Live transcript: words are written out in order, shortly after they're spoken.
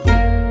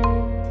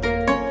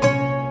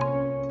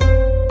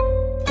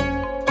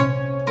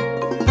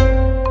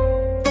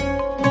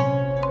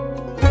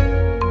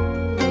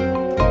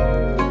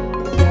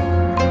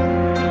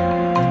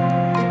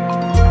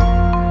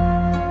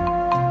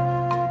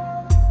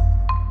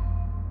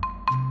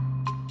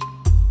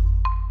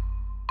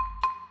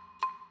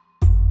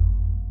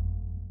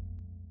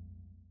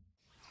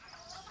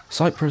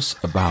Cyprus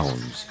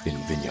abounds in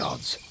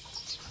vineyards,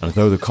 and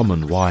though the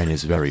common wine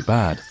is very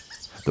bad,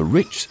 the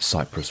rich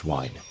Cyprus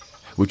wine,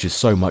 which is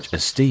so much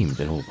esteemed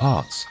in all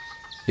parts,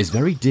 is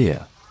very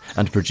dear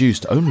and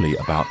produced only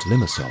about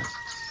Limassol.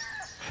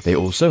 They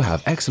also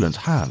have excellent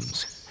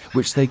hams,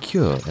 which they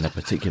cure in a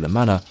particular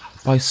manner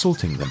by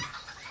salting them,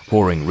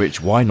 pouring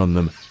rich wine on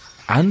them,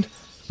 and,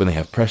 when they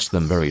have pressed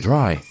them very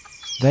dry,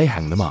 they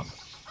hang them up.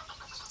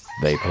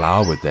 They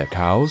plough with their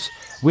cows,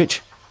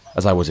 which,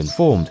 as I was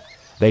informed,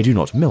 they do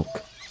not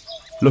milk,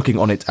 looking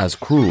on it as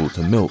cruel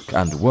to milk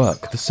and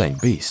work the same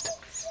beast.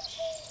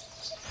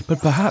 But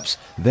perhaps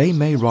they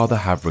may rather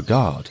have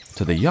regard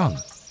to the young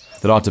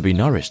that are to be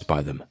nourished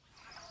by them.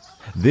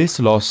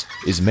 This loss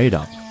is made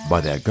up by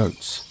their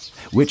goats,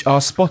 which are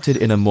spotted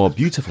in a more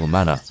beautiful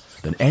manner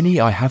than any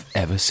I have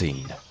ever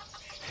seen.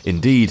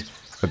 Indeed,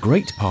 a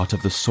great part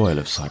of the soil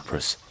of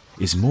Cyprus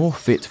is more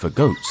fit for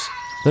goats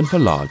than for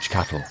large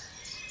cattle.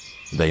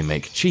 They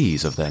make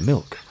cheese of their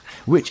milk,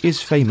 which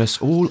is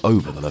famous all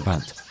over the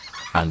Levant,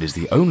 and is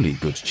the only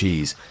good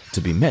cheese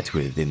to be met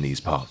with in these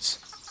parts.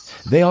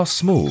 They are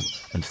small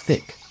and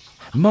thick,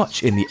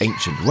 much in the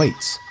ancient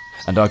weights,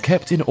 and are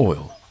kept in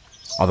oil.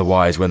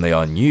 Otherwise, when they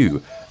are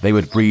new, they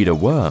would breed a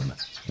worm,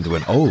 and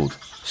when old,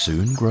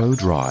 soon grow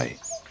dry.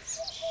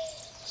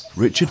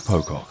 Richard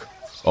Pococke,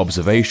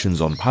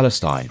 Observations on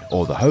Palestine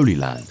or the Holy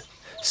Land,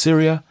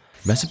 Syria,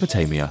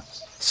 Mesopotamia,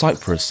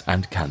 Cyprus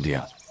and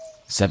Candia,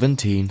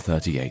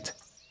 1738.